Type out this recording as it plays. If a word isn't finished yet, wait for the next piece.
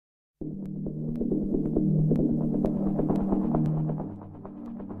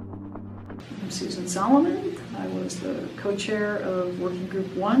Susan Solomon. I was the co-chair of Working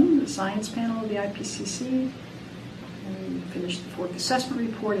Group 1, the science panel of the IPCC, and finished the fourth assessment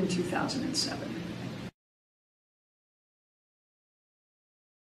report in 2007.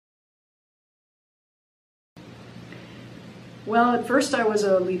 Well, at first I was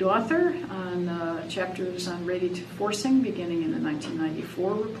a lead author on chapters on radiative forcing beginning in the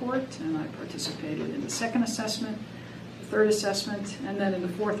 1994 report, and I participated in the second assessment, the third assessment, and then in the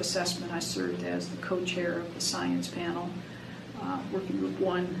fourth assessment I served as the co-chair of the science panel, Working Group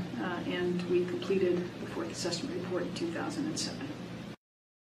 1, and we completed the fourth assessment report in 2007.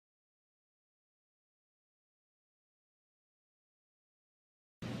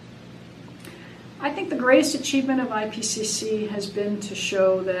 I think the greatest achievement of IPCC has been to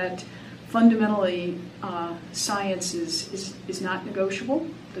show that fundamentally science is not negotiable,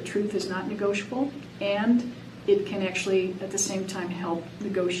 the truth is not negotiable, and it can actually at the same time help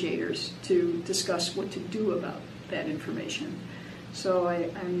negotiators to discuss what to do about that information. So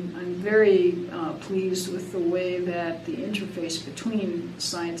I'm very pleased with the way that the interface between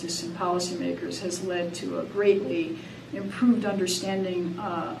scientists and policymakers has led to a greatly improved understanding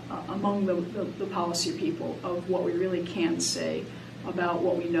among the policy people of what we really can say about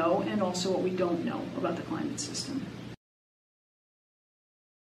what we know and also what we don't know about the climate system.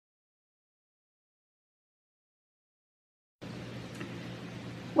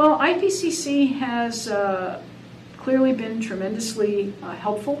 Well, IPCC has clearly been tremendously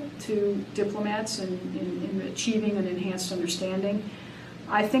helpful to diplomats in achieving an enhanced understanding.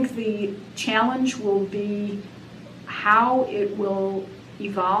 I think the challenge will be how it will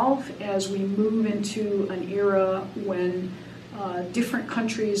evolve as we move into an era when different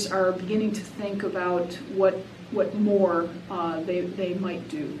countries are beginning to think about what more they might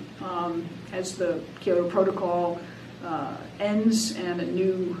do. As the Kyoto Protocol ends and a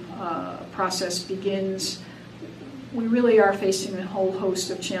new process begins, we really are facing a whole host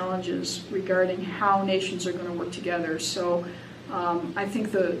of challenges regarding how nations are going to work together. So I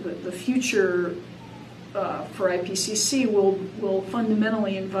think the future for IPCC will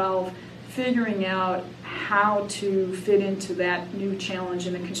fundamentally involve figuring out how to fit into that new challenge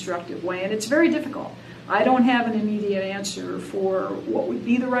in a constructive way. And it's very difficult. I don't have an immediate answer for what would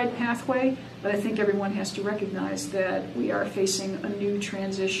be the right pathway, but I think everyone has to recognize that we are facing a new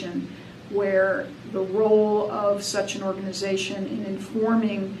transition where the role of such an organization in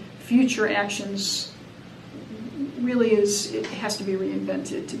informing future actions really it has to be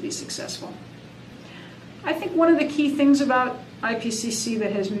reinvented to be successful. I think one of the key things about IPCC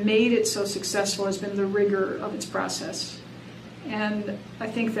that has made it so successful has been the rigor of its process. And I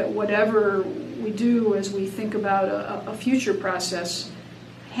think that whatever we do as we think about a future process,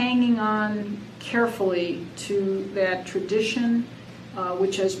 hanging on carefully to that tradition,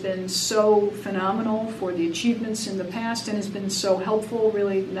 which has been so phenomenal for the achievements in the past and has been so helpful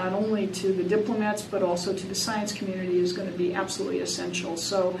really not only to the diplomats but also to the science community, is going to be absolutely essential.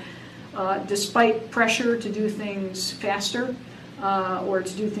 So despite pressure to do things faster or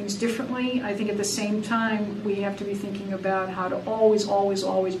to do things differently, I think at the same time we have to be thinking about how to always, always,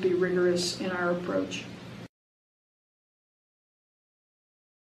 always be rigorous in our approach.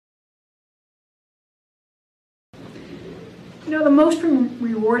 You know, the most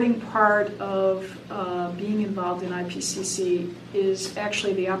rewarding part of being involved in IPCC is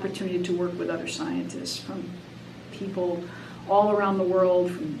actually the opportunity to work with other scientists from people all around the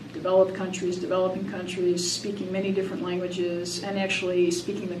world, from developed countries, developing countries, speaking many different languages, and actually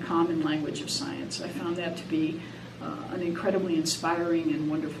speaking the common language of science. I found that to be an incredibly inspiring and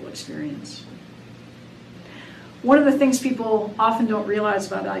wonderful experience. One of the things people often don't realize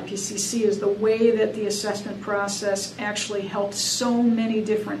about IPCC is the way that the assessment process actually helps so many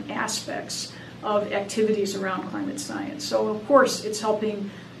different aspects of activities around climate science. So of course it's helping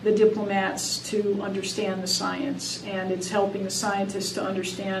the diplomats to understand the science, and it's helping the scientists to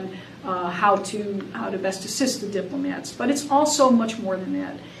understand how to best assist the diplomats. But it's also much more than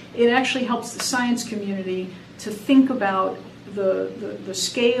that. It actually helps the science community to think about the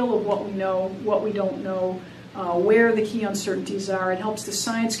scale of what we know, what we don't know, where the key uncertainties are. It helps the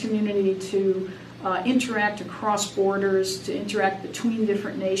science community to interact across borders, to interact between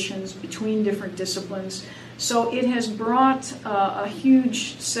different nations, between different disciplines. So it has brought a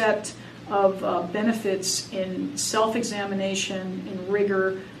huge set of benefits in self-examination, in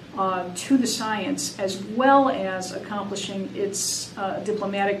rigor, to the science, as well as accomplishing its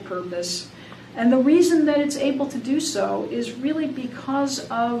diplomatic purpose. And the reason that it's able to do so is really because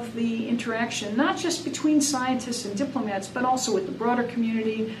of the interaction, not just between scientists and diplomats, but also with the broader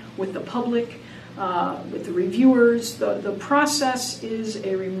community, with the public, with the reviewers. The process is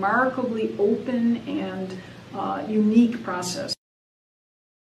a remarkably open and unique process.